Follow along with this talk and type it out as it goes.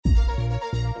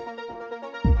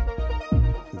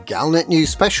Galnet News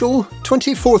Special,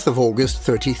 24th of August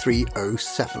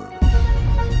 3307.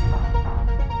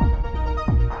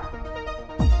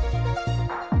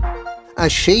 A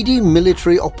shady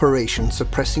military operation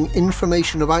suppressing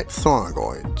information about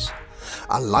Thargoids.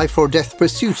 A life or death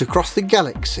pursuit across the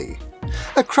galaxy.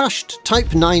 A crashed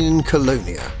Type 9 in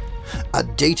Colonia. A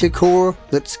data core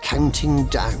that's counting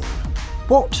down.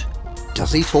 What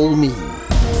does it all mean?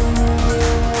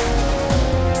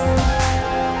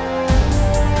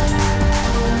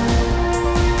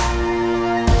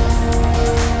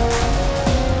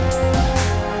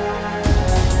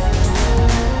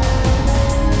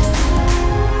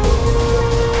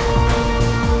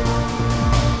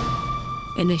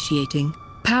 Initiating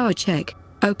power check.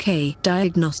 OK.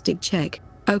 Diagnostic check.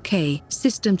 OK.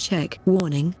 System check.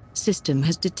 Warning. System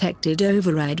has detected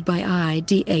override by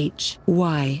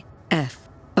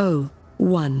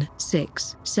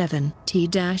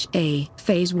IDHYFO167T-A.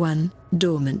 Phase 1.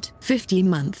 Dormant. 50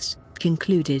 months.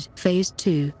 Concluded. Phase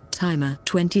 2. Timer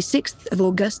 26th of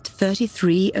August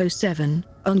 3307.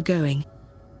 Ongoing.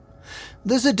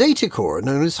 There's a data core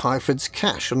known as Hyford's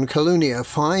Cache on Colonia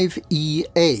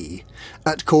 5EA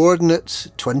at coordinates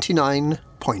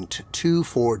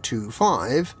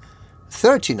 29.2425,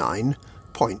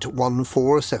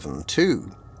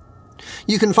 39.1472.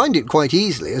 You can find it quite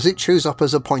easily as it shows up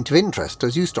as a point of interest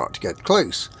as you start to get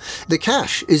close. The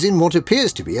cache is in what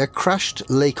appears to be a crashed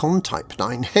Lakon Type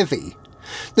 9 Heavy.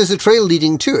 There's a trail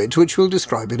leading to it, which we'll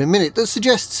describe in a minute, that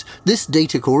suggests this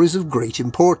data core is of great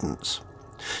importance.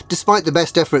 Despite the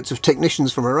best efforts of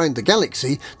technicians from around the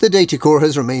galaxy, the data core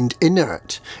has remained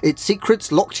inert, its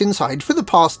secrets locked inside for the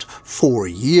past 4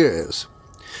 years.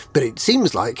 But it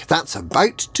seems like that's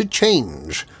about to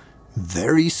change.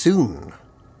 Very soon.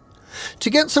 To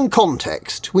get some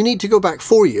context, we need to go back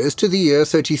 4 years to the year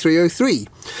 3303,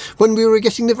 when we were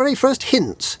getting the very first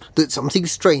hints that something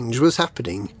strange was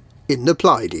happening in the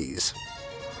Pleiades.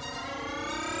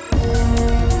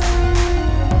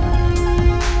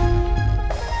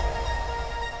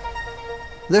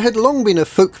 There had long been a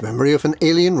folk memory of an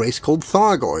alien race called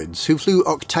Thargoids, who flew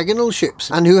octagonal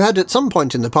ships and who had at some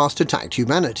point in the past attacked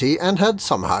humanity and had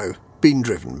somehow been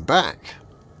driven back.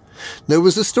 There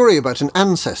was a story about an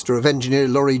ancestor of engineer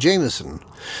Laurie Jameson,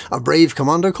 a brave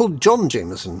commander called John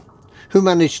Jameson, who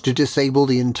managed to disable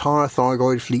the entire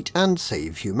Thargoid fleet and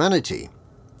save humanity.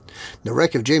 The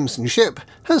wreck of Jameson's ship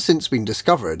has since been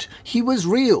discovered. He was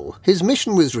real, his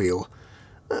mission was real,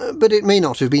 but it may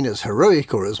not have been as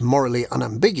heroic or as morally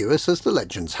unambiguous as the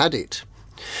legends had it.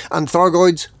 And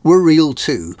Thargoids were real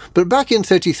too, but back in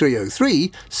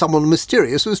 3303, someone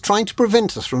mysterious was trying to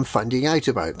prevent us from finding out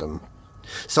about them.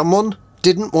 Someone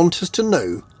didn't want us to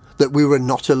know that we were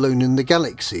not alone in the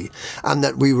galaxy, and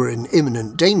that we were in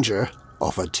imminent danger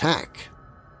of attack.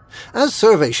 As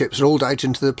survey ships rolled out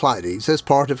into the Pleiades as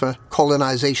part of a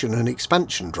colonisation and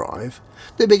expansion drive,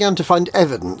 they began to find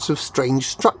evidence of strange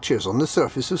structures on the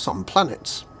surface of some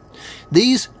planets.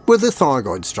 These were the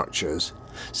Thargoid structures.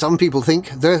 Some people think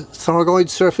they're Thargoid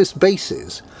surface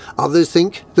bases, others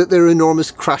think that they're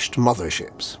enormous crashed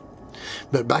motherships.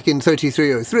 But back in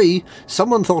 3303,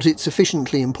 someone thought it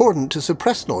sufficiently important to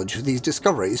suppress knowledge of these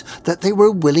discoveries that they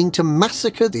were willing to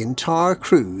massacre the entire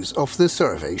crews of the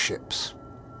survey ships.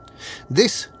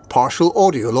 This partial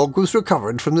audio log was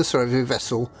recovered from the survey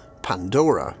vessel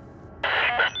Pandora.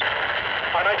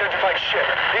 Unidentified ship,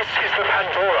 this is the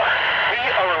Pandora. We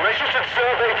are a registered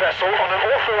survey vessel on an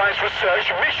authorized research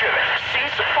mission.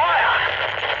 Cease fire!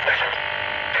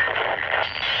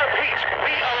 Repeat,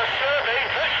 we are a survey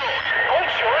vessel.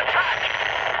 Halt your attack!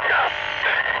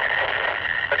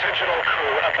 Attention all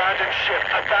crew, abandon ship,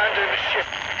 abandon ship.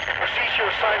 Proceed to your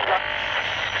assigned line.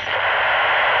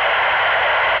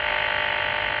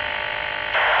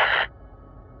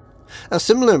 A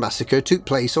similar massacre took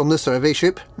place on the survey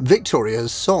ship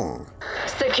Victoria's Song.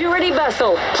 Security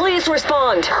vessel, please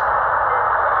respond.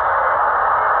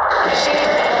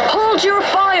 Hold your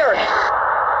fire!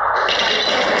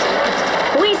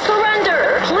 We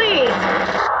surrender, please!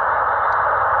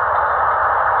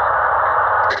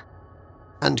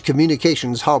 And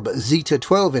communications hub Zeta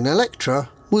 12 in Electra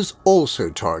was also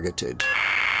targeted.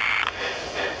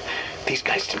 These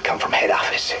guys didn't come from head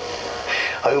office.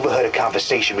 I overheard a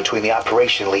conversation between the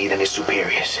operation lead and his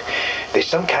superiors. There's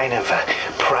some kind of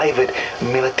private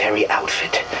military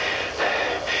outfit.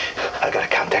 I gotta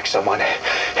contact someone,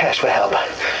 ask for help.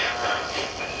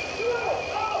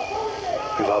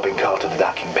 We've all been called to the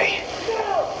docking bay.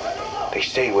 They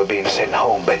say we're being sent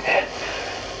home, but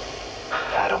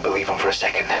I don't believe them for a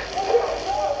second.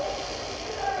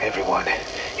 Everyone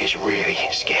is really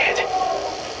scared.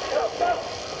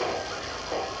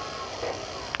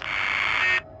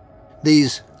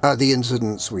 These are the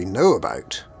incidents we know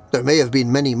about. There may have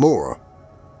been many more.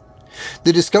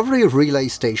 The discovery of relay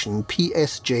station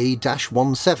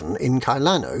PSJ-17 in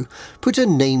Kailano put a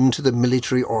name to the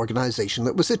military organisation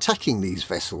that was attacking these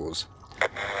vessels.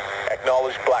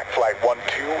 Acknowledge Black Flag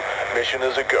 1-2, mission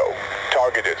is a go.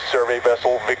 Targeted survey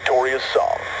vessel Victoria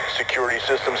Song. Security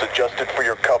systems adjusted for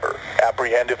your cover.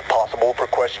 Apprehend if possible for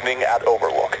questioning at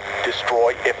Overlook.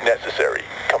 Destroy if necessary.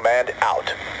 Command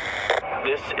out.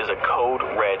 This is a code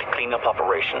red cleanup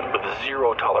operation with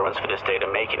zero tolerance for this data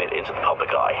making it into the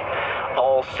public eye.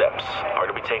 All steps are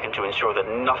to be taken to ensure that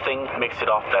nothing makes it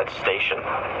off that station.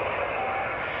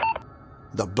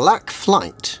 The Black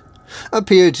Flight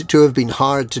appeared to have been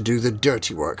hired to do the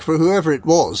dirty work for whoever it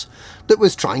was that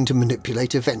was trying to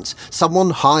manipulate events, someone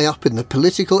high up in the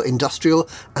political, industrial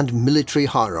and military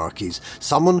hierarchies,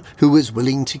 someone who was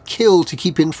willing to kill to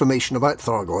keep information about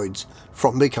Thargoids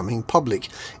from becoming public.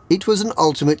 It was an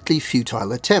ultimately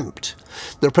futile attempt.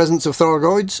 The presence of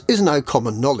Thargoids is now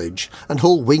common knowledge, and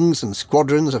whole wings and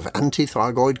squadrons of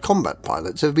anti-Thargoid combat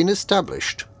pilots have been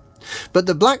established. But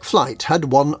the Black Flight had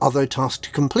one other task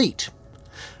to complete,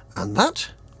 and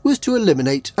that was to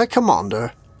eliminate a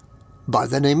commander by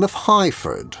the name of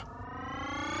Highford.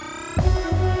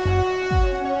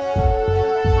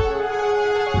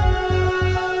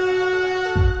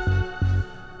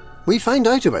 We find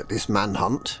out about this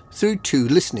manhunt through two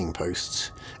listening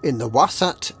posts in the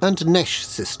Wasat and Nesh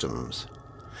systems.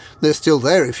 They're still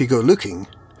there if you go looking.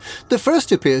 The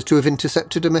first appears to have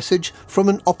intercepted a message from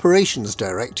an operations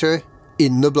director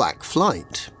in the Black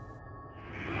Flight.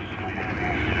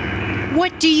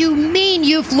 What do you mean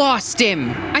you've lost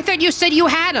him? I thought you said you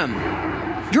had him.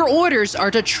 Your orders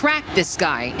are to track this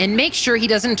guy and make sure he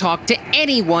doesn't talk to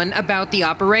anyone about the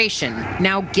operation.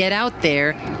 Now get out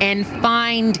there and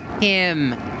find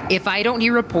him. If I don't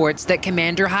hear reports that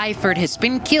Commander Highford has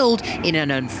been killed in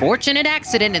an unfortunate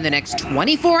accident in the next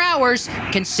 24 hours,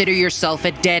 consider yourself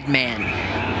a dead man.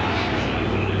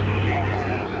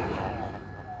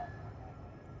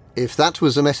 If that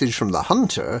was a message from the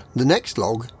hunter, the next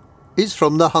log is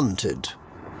from the hunted.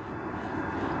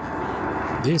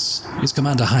 This is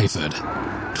Commander Highford.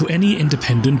 To any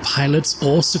independent pilots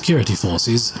or security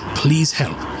forces, please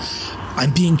help.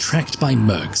 I'm being tracked by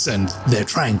mercs and they're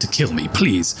trying to kill me.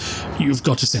 Please, you've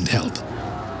got to send help.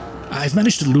 I've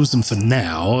managed to lose them for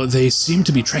now. They seem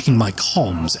to be tracking my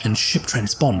comms and ship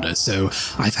transponder, so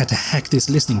I've had to hack this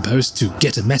listening post to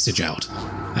get a message out.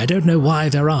 I don't know why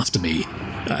they're after me.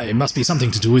 It must be something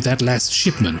to do with that last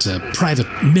shipment, a private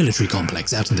military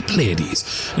complex out in the Pleiades,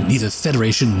 neither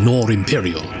Federation nor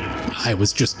Imperial. I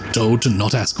was just told to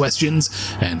not ask questions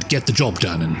and get the job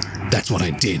done, and that's what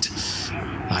I did.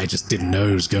 I just didn't know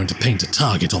I was going to paint a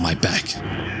target on my back.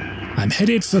 I'm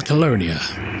headed for Colonia.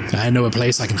 I know a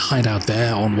place I can hide out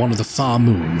there on one of the far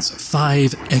moons,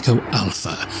 5 Echo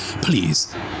Alpha.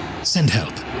 Please, send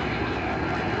help.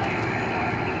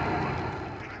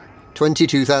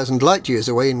 22,000 light-years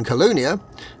away in Colonia,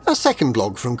 a second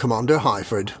log from Commander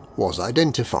Highford was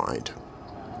identified.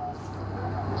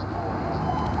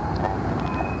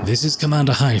 This is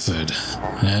Commander Highford,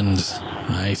 and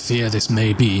I fear this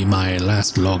may be my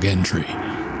last log entry.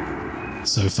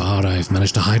 So far, I've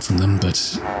managed to hide from them,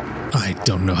 but I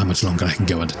don't know how much longer I can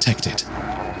go undetected.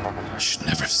 I should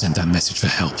never have sent that message for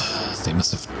help. They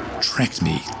must have tracked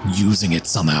me, using it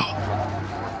somehow.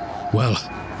 Well,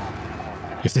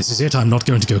 if this is it, I'm not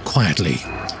going to go quietly.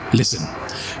 Listen,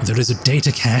 there is a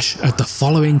data cache at the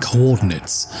following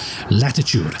coordinates.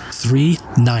 Latitude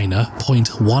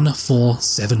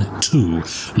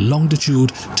 39.1472,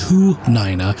 longitude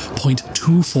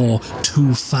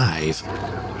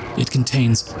 29.2425. It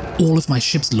contains all of my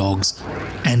ship's logs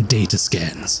and data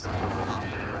scans.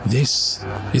 This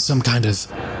is some kind of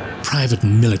private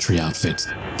military outfit.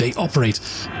 They operate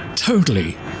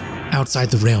totally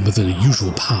outside the realm of the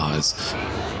usual powers.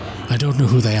 I don't know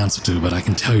who they answer to, but I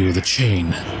can tell you the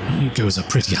chain goes up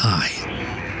pretty high.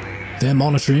 They're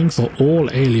monitoring for all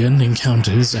alien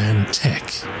encounters and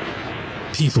tech.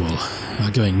 People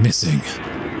are going missing.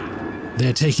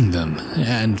 They're taking them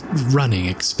and running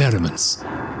experiments.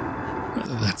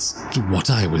 That's what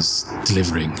I was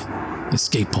delivering.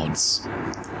 Escape pods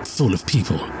full of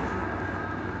people.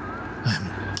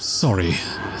 I'm sorry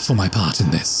for my part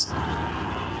in this.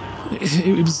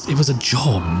 It was a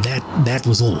job, that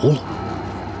was all.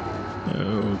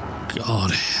 Oh,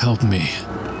 God, help me.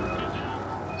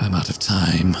 I'm out of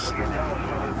time.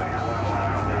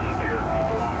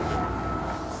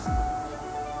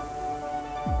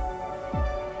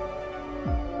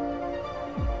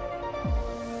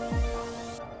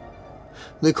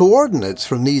 The coordinates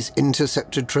from these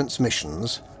intercepted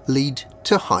transmissions lead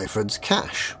to Highford's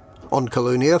cache on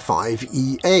Colonia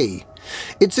 5EA.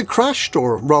 It's a crashed,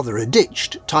 or rather a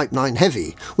ditched, Type 9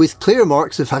 Heavy, with clear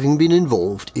marks of having been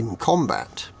involved in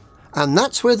combat. And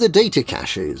that's where the data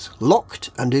cache is, locked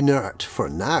and inert for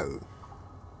now.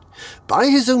 By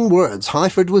his own words,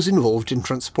 Highford was involved in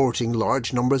transporting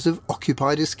large numbers of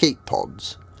occupied escape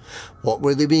pods. What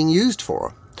were they being used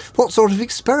for? What sort of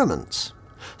experiments?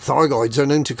 Thargoids are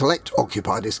known to collect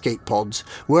occupied escape pods.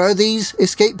 Were these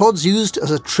escape pods used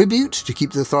as a tribute to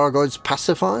keep the Thargoids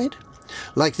pacified,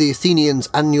 like the Athenians'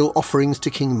 annual offerings to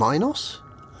King Minos?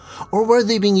 Or were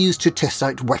they being used to test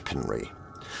out weaponry?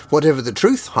 Whatever the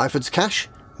truth, Highford's cache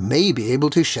may be able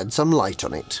to shed some light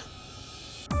on it.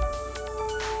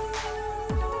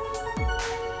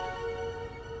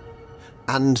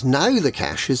 And now the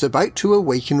cache is about to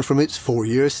awaken from its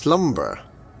 4-year slumber.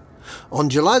 On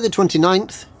July the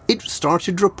 29th, it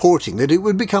started reporting that it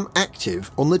would become active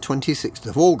on the 26th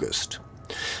of August.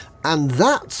 And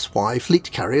that's why fleet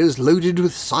carriers loaded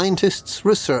with scientists,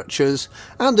 researchers,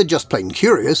 and the just plain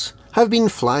curious have been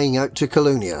flying out to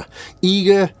Colonia,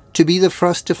 eager to be the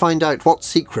first to find out what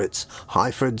secrets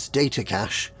Highford's data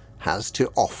cache has to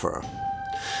offer.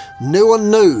 No one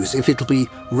knows if it'll be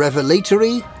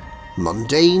revelatory,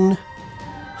 mundane,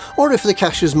 or if the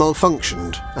cache has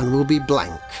malfunctioned and will be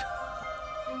blank.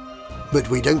 But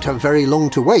we don't have very long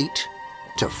to wait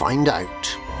to find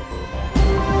out.